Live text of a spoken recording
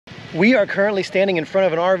We are currently standing in front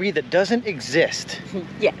of an RV that doesn't exist.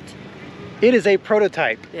 Yet. It is a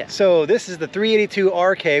prototype. Yeah. So this is the 382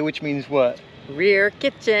 RK, which means what? Rear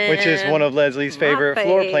kitchen. Which is one of Leslie's favorite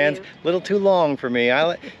floor plans. A little too long for me.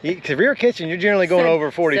 Because rear kitchen, you're generally going over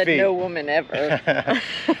 40 feet. No woman ever.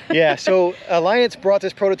 Yeah, so Alliance brought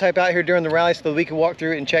this prototype out here during the rally so that we could walk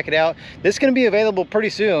through it and check it out. This is going to be available pretty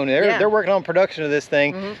soon. They're working on production of this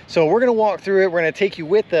thing. So we're going to walk through it. We're going to take you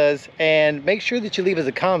with us and make sure that you leave us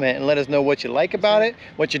a comment and let us know what you like about it,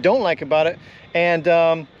 what you don't like about it,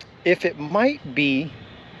 and if it might be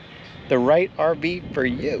the right RV for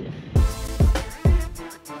you.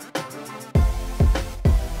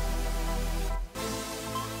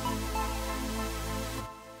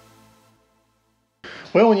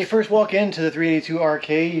 Well, when you first walk into the 382 RK,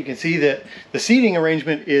 you can see that the seating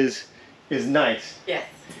arrangement is nice. Yes.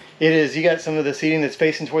 It is. You got some of the seating that's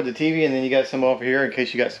facing toward the TV, and then you got some over here in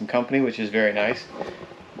case you got some company, which is very nice.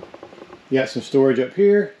 You got some storage up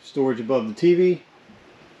here, storage above the TV.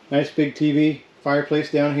 Nice big TV,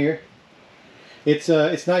 fireplace down here. It's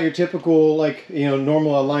not your typical, like, you know,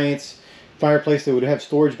 normal Alliance fireplace that would have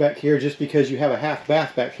storage back here, just because you have a half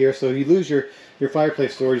bath back here, so you lose your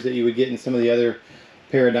fireplace storage that you would get in some of the other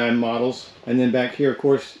Paradigm models. And then back here, of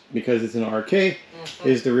course, because it's an RK,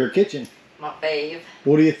 is the rear kitchen. My fave.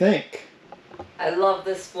 What do you think? I love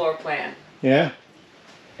this floor plan. Yeah?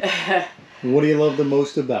 What do you love the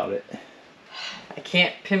most about it? I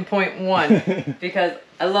can't pinpoint one because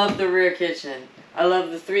I love the rear kitchen. I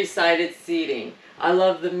love the three-sided seating. I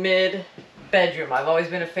love the mid-bedroom. I've always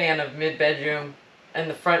been a fan of mid-bedroom and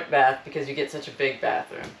the front bath because you get such a big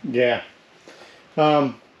bathroom. Yeah.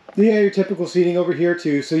 Yeah, your typical seating over here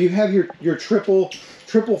too. So you have your triple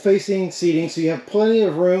facing seating, so you have plenty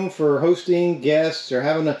of room for hosting guests or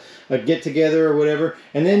having a get together or whatever.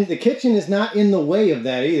 And then the kitchen is not in the way of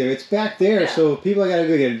that either. It's back there, so if people gotta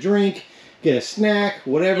go get a drink, get a snack,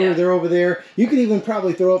 whatever, they're over there. You could even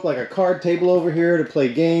probably throw up like a card table over here to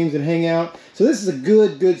play games and hang out. So this is a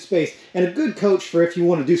good space and a good coach for if you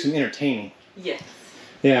want to do some entertaining. Yes.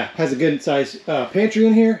 Yeah, has a good size pantry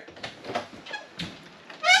in here.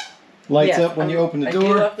 Lights up when you open the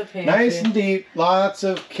door. I love the pantry. Nice and deep. Lots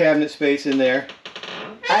of cabinet space in there.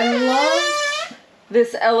 I love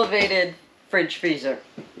this elevated fridge freezer.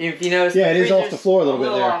 If you notice, yeah, it is off the floor a little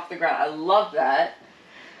bit there. Off the ground. I love that.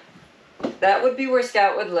 That would be where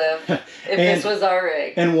Scout would live if this was our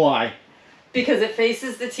rig. And why? Because it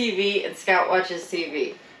faces the TV and Scout watches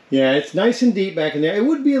TV. Yeah, it's nice and deep back in there. It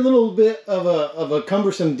would be a little bit of a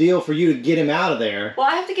cumbersome deal for you to get him out of there. Well,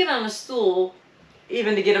 I have to get on a stool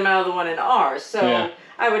even to get him out of the one in ours. So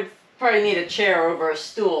I would probably need a chair over a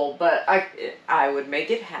stool, but I would make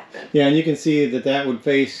it happen. Yeah, and you can see that would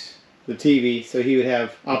face the TV, so he would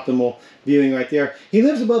have optimal viewing right there. He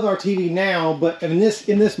lives above our TV now, but in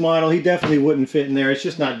this model, he definitely wouldn't fit in there. It's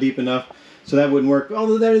just not deep enough, so that wouldn't work.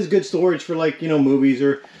 Although that is good storage for, like, you know, movies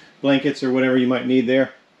or blankets or whatever you might need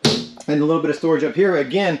there. And a little bit of storage up here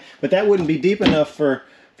again, but that wouldn't be deep enough for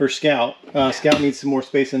Scout. Scout needs some more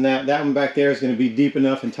space in that. That one back there is going to be deep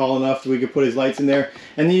enough and tall enough so we could put his lights in there.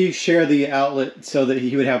 And then you share the outlet so that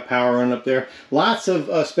he would have power running up there. Lots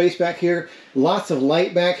of space back here. Lots of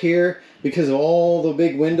light back here because of all the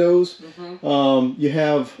big windows. You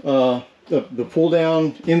have the pull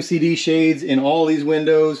down MCD shades in all these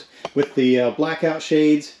windows with the blackout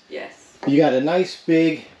shades. Yes. You got a nice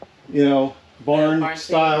big, you know, barn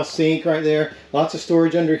style sink right there. Lots of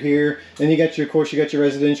storage under here. Then you got your, of course, you got your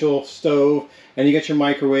residential stove, and you got your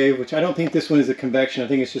microwave, which I don't think this one is a convection. I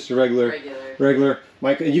think it's just a regular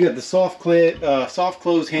micro. You got the soft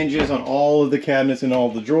close hinges on all of the cabinets and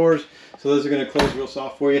all the drawers. So those are going to close real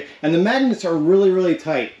soft for you. And the magnets are really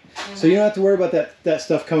tight. So you don't have to worry about that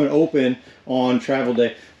stuff coming open on travel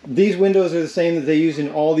day. These windows are the same that they use in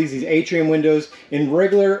all these atrium windows. In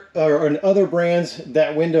regular or in other brands,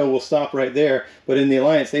 that window will stop right there. But in the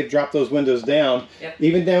Alliance, they've dropped those windows down.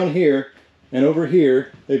 Even down here and over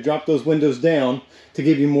here, they've dropped those windows down to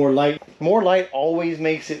give you more light. More light always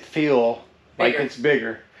makes it feel like it's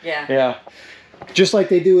bigger. Yeah. Just like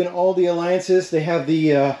they do in all the Alliances, they have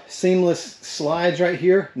the seamless slides right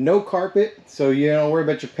here. No carpet, so you don't worry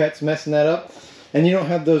about your pets messing that up. And you don't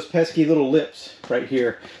have those pesky little lips right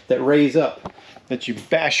here that raise up that you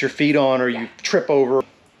bash your feet on or you trip over.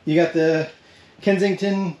 You got the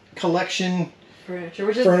Kensington collection furniture,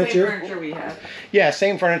 which is the same furniture we have. Yeah,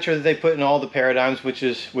 same furniture that they put in all the Paradigms, which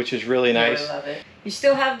is really nice. I love it. You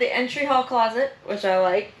still have the entry hall closet, which I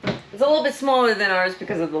like. It's a little bit smaller than ours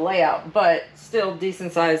because of the layout, but still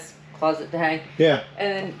decent sized closet to hang. Yeah.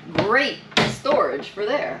 And then great storage for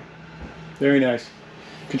there. Very nice.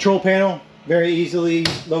 Control panel, Very easily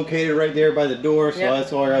located right there by the door, so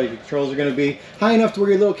that's where all your controls are going to be. High enough to where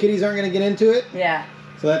your little kitties aren't going to get into it. Yeah.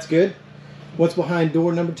 So that's good. What's behind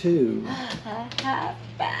door number 2? A half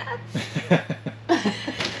bath.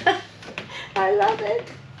 I love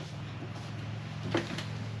it.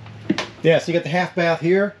 Yeah, so you got the half bath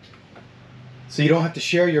here. So you don't have to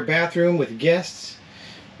share your bathroom with guests.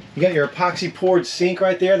 You got your epoxy poured sink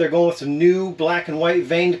right there. They're going with some new black and white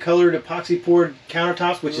veined colored epoxy poured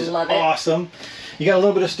countertops, which is awesome. You got a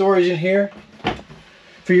little bit of storage in here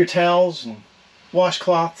for your towels and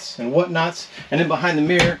washcloths and whatnots. And then behind the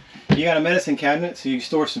mirror, you got a medicine cabinet, so you can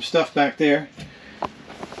store some stuff back there.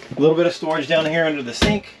 A little bit of storage down here under the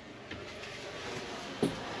sink.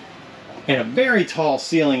 And a very tall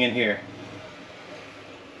ceiling in here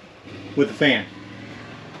with a fan.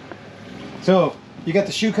 So you got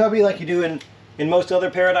the shoe cubby like you do in most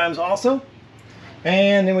other Paradigms also.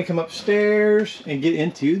 And then we come upstairs and get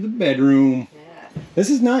into the bedroom. Yeah. This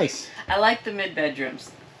is nice. I like the mid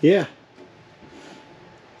bedrooms. Yeah.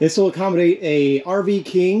 This will accommodate a RV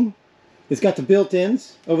king. It's got the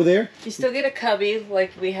built-ins over there. You still get a cubby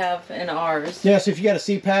like we have in ours. Yeah, so if you got a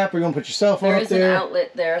CPAP, we're going to put your cell phone up there. There is an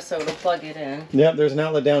outlet there, so it'll plug it in. Yep, there's an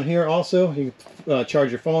outlet down here also. You can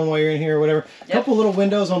charge your phone while you're in here or whatever. Yep. A couple little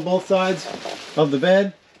windows on both sides of the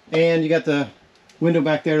bed. And you got the window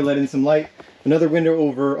back there to let in some light. Another window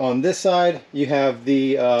over on this side. You have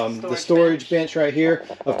the storage bench right here.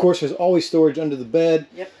 Of course, there's always storage under the bed.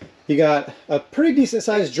 Yep. You got a pretty decent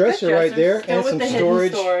sized dresser right there, and some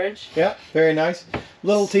storage. Yeah, very nice.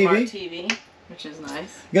 Little TV. Smart TV, which is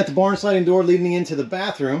nice. You got the barn sliding door leading into the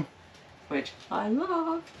bathroom, which I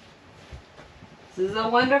love. This is a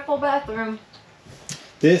wonderful bathroom.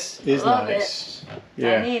 This is love nice. It.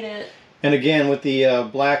 Yeah. I need it. And again, with the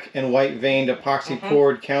black and white veined epoxy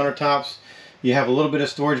poured countertops, you have a little bit of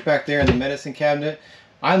storage back there in the medicine cabinet.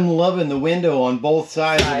 I'm loving the window on both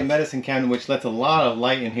sides of the medicine cabinet, which lets a lot of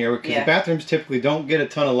light in here, because the bathrooms typically don't get a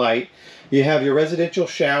ton of light. You have your residential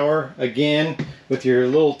shower, again, with your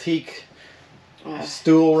little teak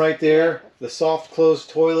stool right there, the soft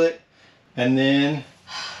closed toilet, and then,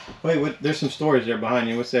 wait, there's some storage there behind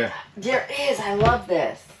you. What's there? There is. I love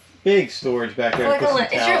this. Big storage back there.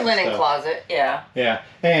 It's your linen closet, yeah. Yeah,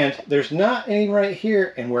 and there's not any right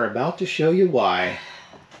here, and we're about to show you why.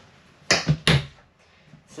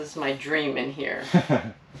 This is my dream in here.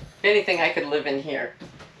 If anything, I could live in here.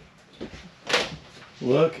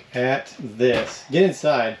 Look at this. Get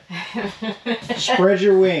inside. Spread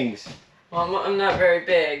your wings. Well, I'm not very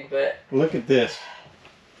big, but... Look at this.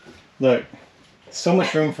 Look. So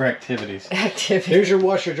much room for activities. There's your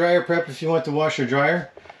washer dryer prep if you want to wash your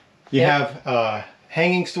dryer. You have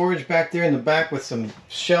hanging storage back there in the back with some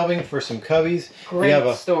shelving for some cubbies. Great you have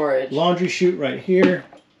a storage. Laundry chute right here.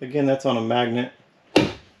 Again, that's on a magnet.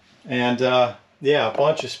 And yeah, a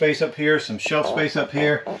bunch of space up here, some shelf space up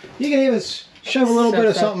here. You can even shove a little bit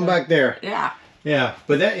of something back there. Yeah. Yeah,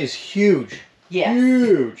 but that is huge. Yes.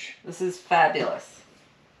 Huge. This is fabulous.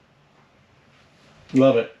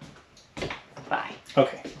 Love it. Bye.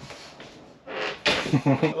 Okay.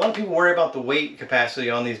 A lot of people worry about the weight capacity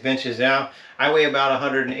on these benches now. I weigh about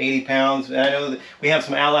 180 pounds, and I know that we have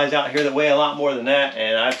some allies out here that weigh a lot more than that,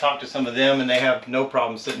 and I've talked to some of them, and they have no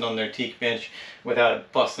problem sitting on their teak bench without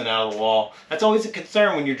it busting out of the wall. That's always a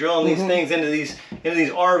concern when you're drilling these things into these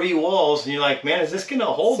RV walls, and you're like, man, is this going to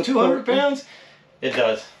hold 200 pounds? It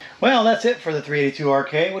does. Well, that's it for the 382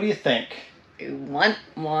 RK. What do you think? You want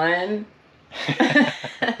one?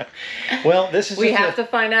 Well, this is... We have to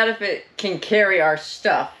find out if it can carry our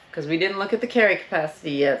stuff, because we didn't look at the carry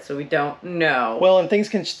capacity yet, so we don't know. Well, and things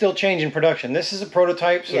can still change in production. This is a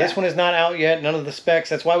prototype, so this one is not out yet, none of the specs.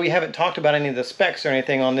 That's why we haven't talked about any of the specs or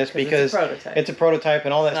anything on this, because it's a prototype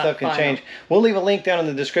and all that stuff can change. We'll leave a link down in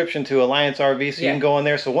the description to Alliance RV so you can go on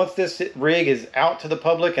there. So once this rig is out to the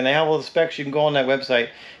public and they have all the specs, you can go on that website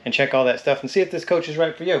and check all that stuff and see if this coach is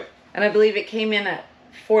right for you. And I believe it came in at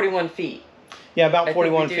 41 feet. Yeah, about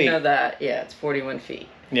 41 feet. I know that. Yeah, it's 41 feet.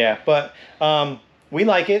 Yeah, but we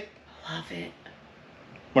like it. Love it.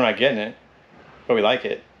 We're not getting it, but we like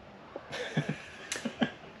it.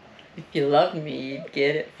 If you love me, you'd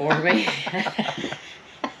get it for me.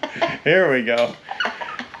 Here we go.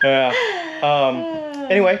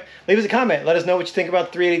 Anyway, leave us a comment. Let us know what you think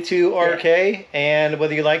about the 382 RK and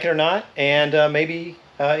whether you like it or not. And maybe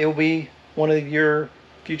it will be one of your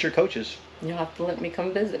future coaches. You'll have to let me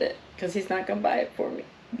come visit it, because he's not going to buy it for me.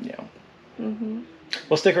 Yeah.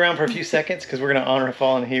 We'll stick around for a few seconds, because we're going to honor a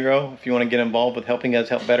fallen hero. If you want to get involved with helping us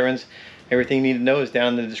help veterans, everything you need to know is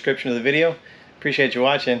down in the description of the video. Appreciate you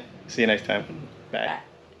watching. See you next time. Bye.